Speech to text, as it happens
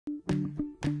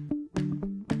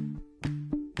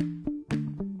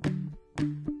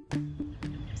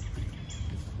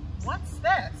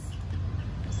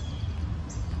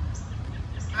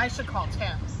I should call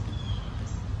Tim.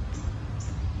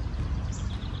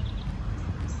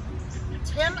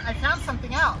 Tim, I found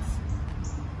something else.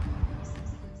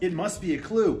 It must be a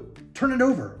clue. Turn it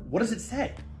over. What does it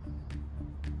say?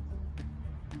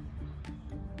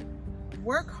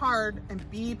 Work hard and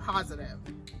be positive.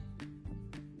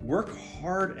 Work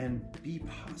hard and be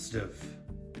positive.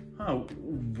 Huh,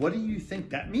 what do you think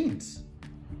that means?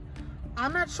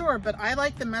 I'm not sure, but I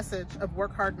like the message of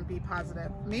work hard and be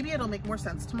positive. Maybe it'll make more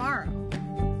sense tomorrow.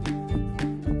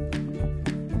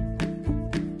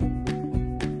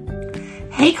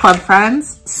 Hey club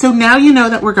friends, so now you know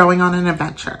that we're going on an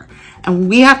adventure and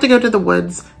we have to go to the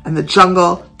woods and the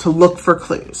jungle to look for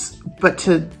clues. But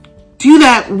to do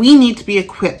that, we need to be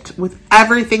equipped with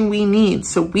everything we need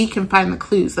so we can find the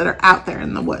clues that are out there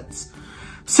in the woods.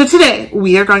 So today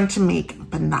we are going to make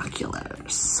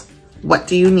binoculars. What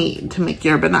do you need to make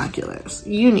your binoculars?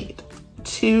 You need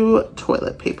 2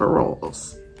 toilet paper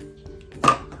rolls,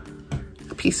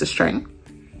 a piece of string,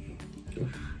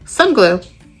 some glue,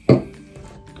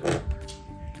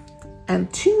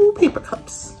 and 2 paper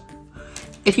clips.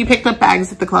 If you picked up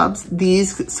bags at the clubs,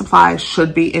 these supplies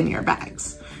should be in your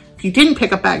bags. If you didn't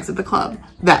pick up bags at the club,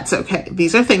 that's okay.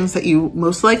 These are things that you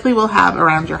most likely will have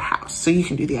around your house, so you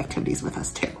can do the activities with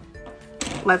us too.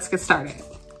 Let's get started.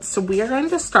 So we are going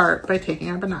to start by taking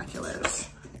our binoculars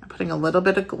and putting a little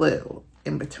bit of glue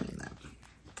in between them.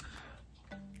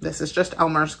 This is just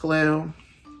Elmer's glue.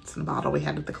 It's in the bottle we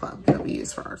had at the club that we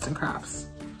use for arts and crafts.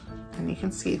 And you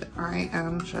can see that I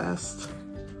am just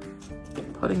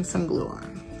putting some glue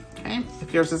on, okay?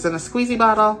 If yours is in a squeezy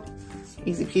bottle,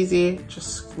 easy peasy,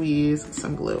 just squeeze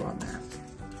some glue on there.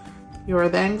 You are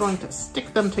then going to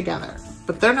stick them together,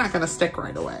 but they're not gonna stick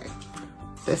right away.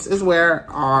 This is where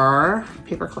our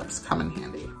paper clips come in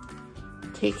handy.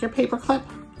 Take your paper clip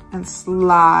and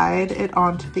slide it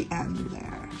onto the end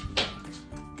there,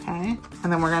 okay?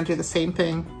 And then we're gonna do the same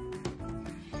thing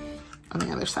on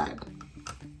the other side.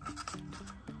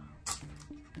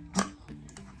 There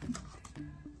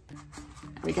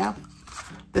we go.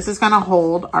 This is gonna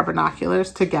hold our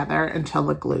binoculars together until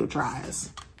the glue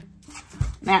dries.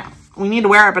 Now, we need to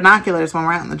wear our binoculars when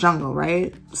we're out in the jungle,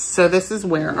 right? So this is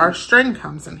where our string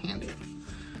comes in handy.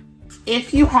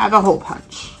 If you have a hole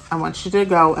punch, I want you to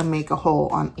go and make a hole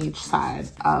on each side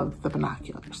of the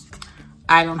binoculars.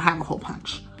 I don't have a hole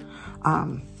punch.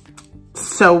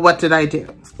 So what did I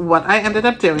do? What I ended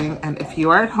up doing, and if you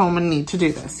are at home and need to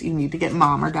do this, you need to get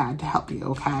mom or dad to help you,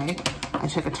 okay? I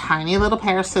took a tiny little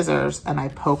pair of scissors and I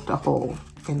poked a hole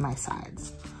in my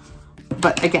sides.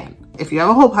 But again, if you have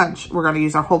a hole punch, we're gonna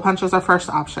use our hole punch as our first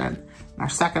option. And our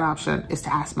second option is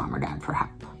to ask mom or dad for help.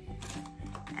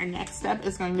 Our next step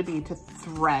is going to be to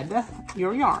thread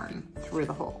your yarn through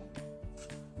the hole.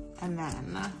 And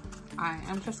then I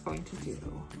am just going to do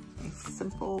a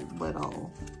simple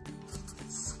little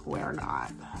square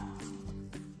knot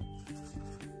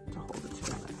to hold it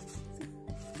together.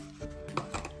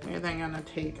 We're then gonna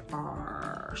take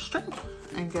our string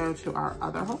and go to our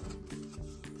other hole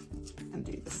and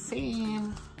do the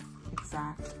same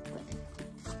exact thing.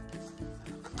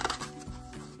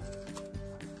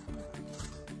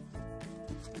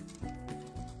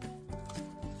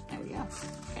 There we go.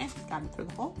 Okay, got it through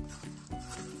the hole.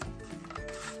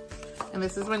 And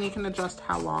this is when you can adjust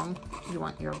how long you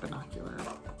want your binocular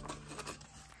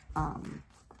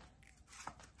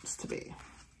to be.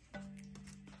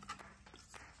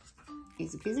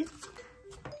 Easy peasy.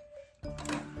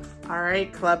 All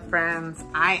right, club friends,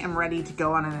 I am ready to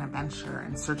go on an adventure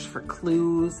and search for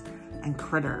clues and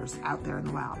critters out there in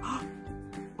the wild.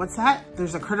 What's that?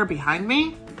 There's a critter behind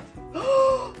me?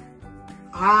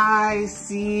 I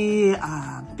see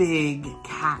a big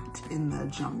cat in the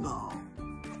jungle.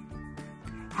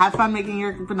 Have fun making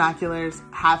your binoculars,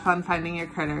 have fun finding your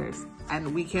critters,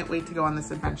 and we can't wait to go on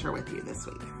this adventure with you this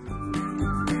week.